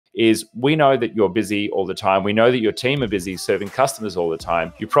is we know that you're busy all the time. We know that your team are busy serving customers all the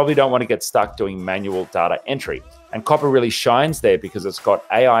time. You probably don't want to get stuck doing manual data entry. And Copper really shines there because it's got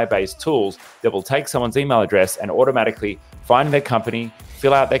AI-based tools that will take someone's email address and automatically find their company,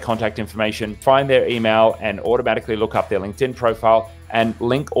 fill out their contact information, find their email, and automatically look up their LinkedIn profile and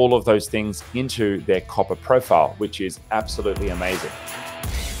link all of those things into their Copper profile, which is absolutely amazing.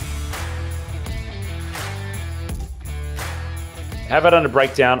 How about a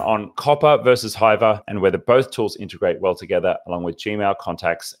breakdown on Copper versus HIVER and whether both tools integrate well together along with Gmail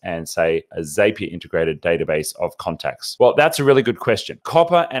contacts and say a Zapier integrated database of contacts? Well, that's a really good question.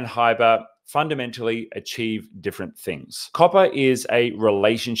 Copper and HIVER fundamentally achieve different things. Copper is a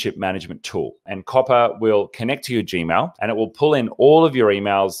relationship management tool, and Copper will connect to your Gmail and it will pull in all of your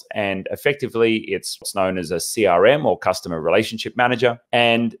emails, and effectively it's what's known as a CRM or customer relationship manager.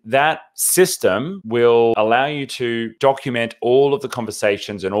 And that system will allow you to document all of the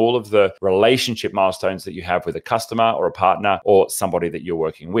conversations and all of the relationship milestones that you have with a customer or a partner or somebody that you're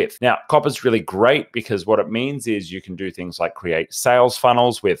working with. Now, Copper's really great because what it means is you can do things like create sales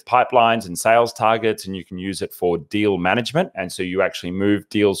funnels with pipelines and sales targets, and you can use it for deal management. And so you actually move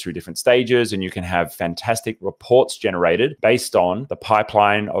deals through different stages, and you can have fantastic reports generated based on the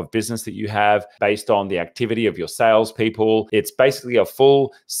pipeline of business that you have, based on the activity of your salespeople. It's basically a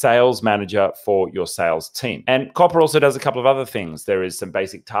full sales manager for your sales team. And Copper also does a couple of other things. There is some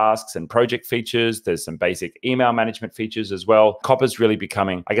basic tasks and project features. There's some basic email management features as well. Copper's really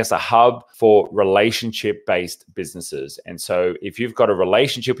becoming, I guess, a hub for relationship-based businesses. And so if you've got a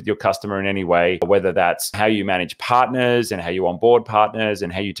relationship with your customer in any way, whether that's how you manage partners and how you onboard partners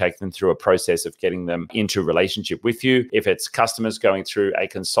and how you take them through a process of getting them into relationship with you, if it's customers going through a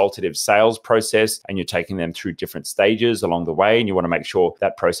consultative sales process and you're taking them through different stages along the way and you want to make sure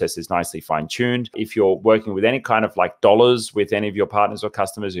that process is nicely fine-tuned, if you're working with any kind of like dollars with any of your partners or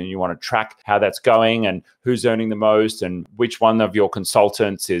customers and you want to track how that's going and who's earning the most and which one of your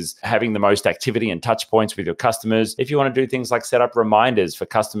consultants is having the most activity and touch points with your customers, if you want to do things like set up reminders for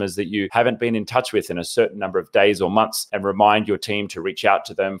customers that you haven't been in touch with in a certain number of days or months and remind your team to reach out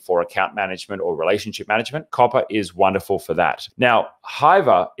to them for account management or relationship management, Copper is wonderful for that. Now,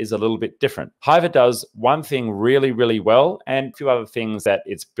 HIVER is a little bit different. HIVER does one thing really, really well and a few other things that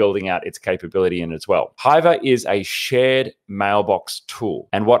it's building out its capability in as well. HIVER is a shared mailbox tool.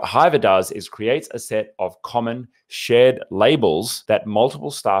 And what HIVER does is creates a set of common shared labels that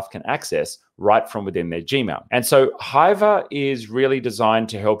multiple staff can access right from within their Gmail. And so HIVER is really designed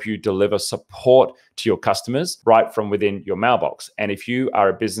to help you deliver support to your customers right from within your mailbox. And if you are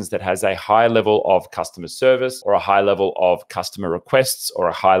a business that has a high level of customer service or a high level of customer requests or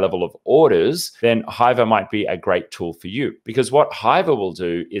a high level of orders, then HIVER might be a great tool for you. Because what HIVER will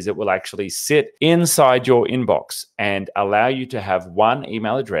do is it will actually sit inside your inbox and allow you to have one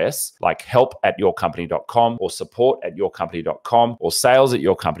email address like help@yourcompany.com or support@yourcompany.com or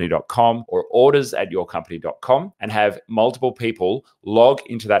sales@yourcompany.com or orders@yourcompany.com and have multiple people log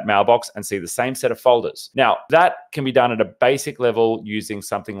into that mailbox and see the same set of folders. Now, that can be done at a basic level using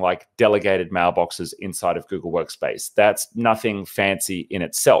something like delegated mailboxes inside of Google Workspace. That's nothing fancy in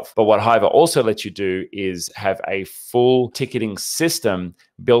itself. But what HIVER also lets you do is have a full ticketing system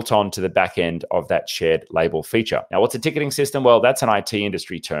built onto the back end of that shared label feature. Now, what's a ticketing system? Well, that's an IT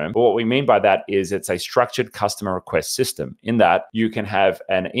industry term. But what we mean by that is it's a structured customer request system in that you can have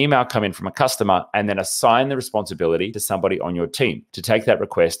an email come in from a customer and then assign the responsibility to somebody on your team to take that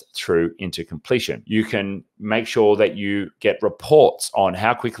request through into completion. You can make sure that you get reports on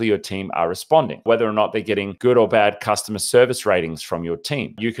how quickly your team are responding, whether or not they're getting good or bad customer service ratings from your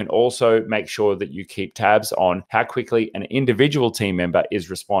team. You can also make sure that you keep tabs on how quickly an individual team member is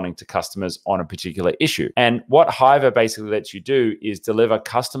responding to customers on a particular issue. And what HIVER basically lets you do is deliver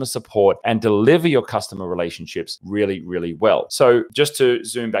customer support and deliver your customer relationships really, really well. So just to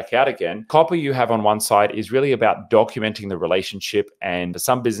zoom back out again, Copper you have on one side is really about documenting the relationship, and for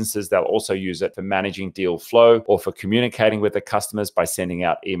some businesses, they'll also use it for managing deal flow or for communicating with the customers by sending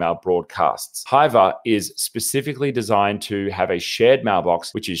out email broadcasts. HIVER is specifically designed to have a shared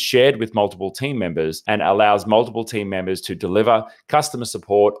mailbox, which is shared with multiple team members and allows multiple team members to deliver customer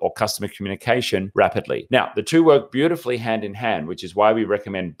support or customer communication rapidly. Now, the two work beautifully hand in hand, which is why we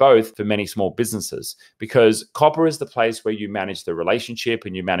recommend both for many small businesses, because Copper is the place where you manage the relationship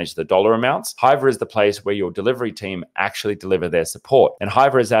and you manage the dollar amounts. HIVER is the place where your delivery team actually deliver their support. And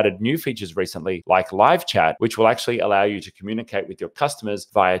HIVER has added new features recently like live chat, which will actually allow you to communicate with your customers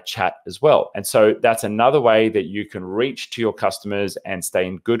via chat as well. And so that's another way that you can reach to your customers and stay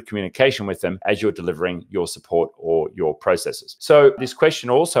in good communication with them as you're delivering your support or for your processes. So this question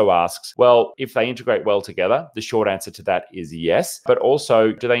also asks, well, if they integrate well together, the short answer to that is yes, but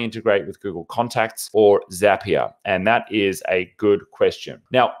also do they integrate with Google Contacts or Zapier? And that is a good question.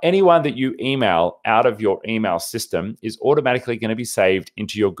 Now, anyone that you email out of your email system is automatically going to be saved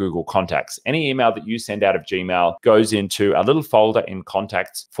into your Google Contacts. Any email that you send out of Gmail goes into a little folder in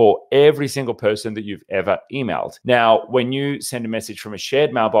Contacts for every single person that you've ever emailed. Now, when you send a message from a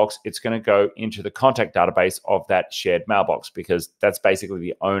shared mailbox, it's going to go into the contact database of that shared mailbox because that's basically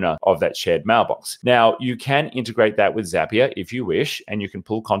the owner of that shared mailbox. Now, you can integrate that with Zapier if you wish, and you can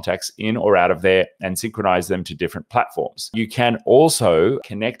pull contacts in or out of there and synchronize them to different platforms. You can also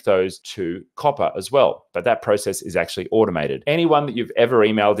connect those to Copper as well, but that process is actually automated. Anyone that you've ever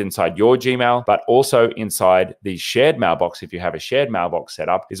emailed inside your Gmail, but also inside the shared mailbox, if you have a shared mailbox set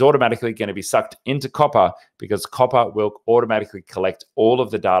up, is automatically going to be sucked into Copper because Copper will automatically collect all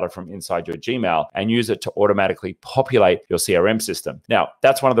of the data from inside your Gmail and use it to automatically populate your CRM system. Now,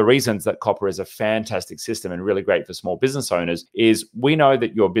 that's one of the reasons that Copper is a fantastic system and really great for small business owners is we know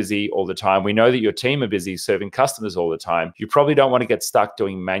that you're busy all the time. We know that your team are busy serving customers all the time. You probably don't want to get stuck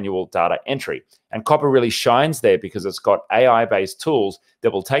doing manual data entry. And Copper really shines there because it's got AI-based tools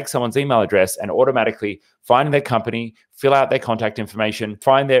that will take someone's email address and automatically find their company, fill out their contact information,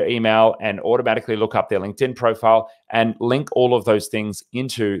 find their email, and automatically look up their LinkedIn profile and link all of those things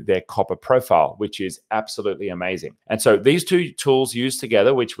into their Copper profile, which is absolutely amazing. And so these two tools used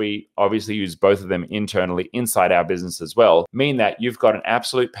together, which we obviously use both of them internally inside our business as well, mean that you've got an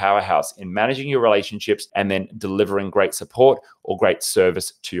absolute powerhouse in managing your relationships and then delivering great support or great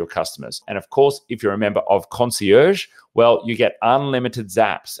service to your customers. And of course, if you're a member of Concierge, well, you get unlimited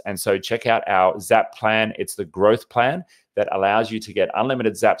zaps. And so check out our Zap plan. It's the growth plan that allows you to get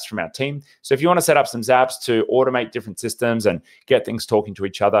unlimited zaps from our team. So if you want to set up some zaps to automate different systems and get things talking to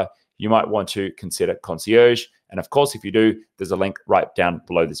each other, you might want to consider Concierge. And of course, if you do, there's a link right down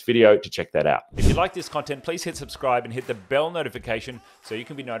below this video to check that out. If you like this content, please hit subscribe and hit the bell notification so you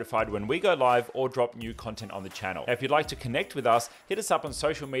can be notified when we go live or drop new content on the channel. Now, if you'd like to connect with us, hit us up on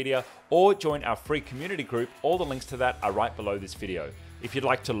social media or join our free community group. All the links to that are right below this video. If you'd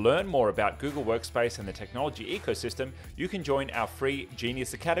like to learn more about Google Workspace and the technology ecosystem, you can join our free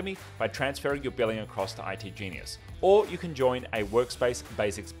Genius Academy by transferring your billing across to itGenius. Or you can join a Workspace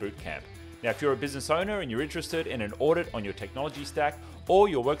Basics Bootcamp. Now, if you're a business owner and you're interested in an audit on your technology stack or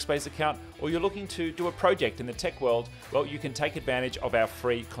your Workspace account, or you're looking to do a project in the tech world, well, you can take advantage of our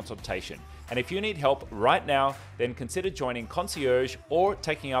free consultation. And if you need help right now, then consider joining Concierge or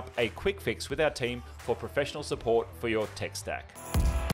taking up a quick fix with our team for professional support for your tech stack.